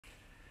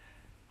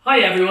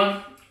Hi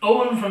everyone,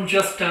 Owen from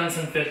Just Dance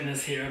and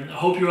Fitness here. I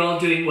hope you're all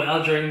doing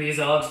well during these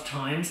odd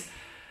times.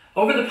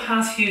 Over the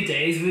past few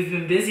days we've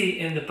been busy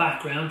in the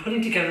background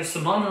putting together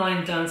some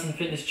online dance and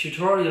fitness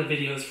tutorial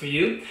videos for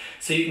you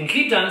so you can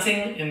keep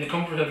dancing in the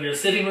comfort of your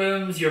sitting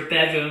rooms, your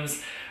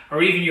bedrooms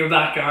or even your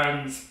back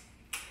gardens.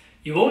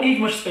 You won't need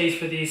much space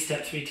for these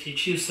steps we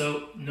teach you,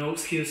 so no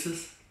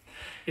excuses.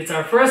 It's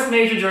our first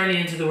major journey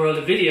into the world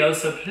of video,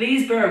 so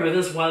please bear with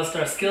us whilst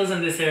our skills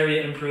in this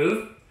area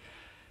improve.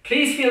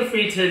 Please feel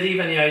free to leave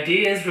any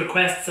ideas,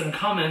 requests and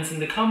comments in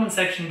the comment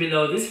section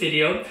below this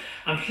video,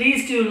 and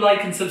please do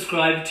like and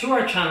subscribe to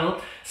our channel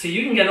so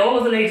you can get all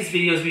of the latest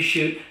videos we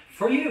shoot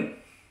for you.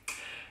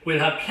 We'll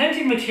have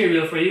plenty of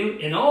material for you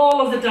in all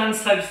of the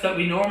dance types that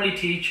we normally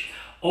teach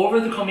over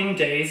the coming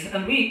days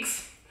and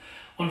weeks.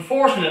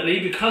 Unfortunately,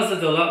 because of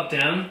the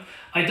lockdown,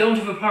 I don't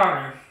have a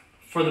partner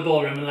for the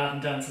ballroom and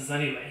Latin dances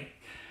anyway,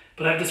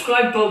 but I've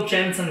described both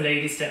gents and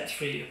lady steps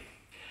for you.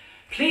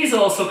 Please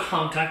also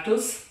contact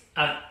us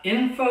at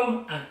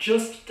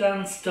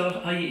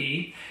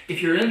info@justdance.ie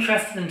if you're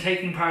interested in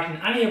taking part in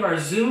any of our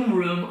Zoom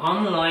Room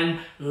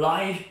online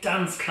live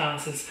dance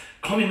classes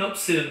coming up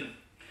soon.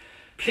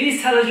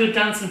 Please tell us your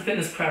dance and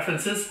fitness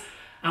preferences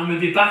and we'll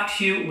be back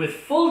to you with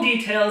full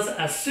details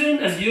as soon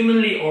as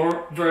humanly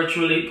or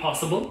virtually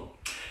possible.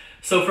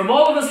 So from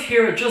all of us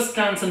here at Just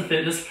Dance and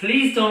Fitness,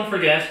 please don't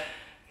forget,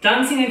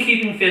 dancing and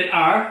keeping fit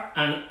are,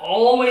 and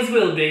always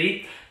will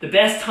be, the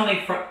best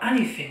tonic for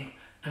anything,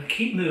 and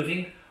keep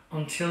moving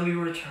until we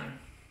return.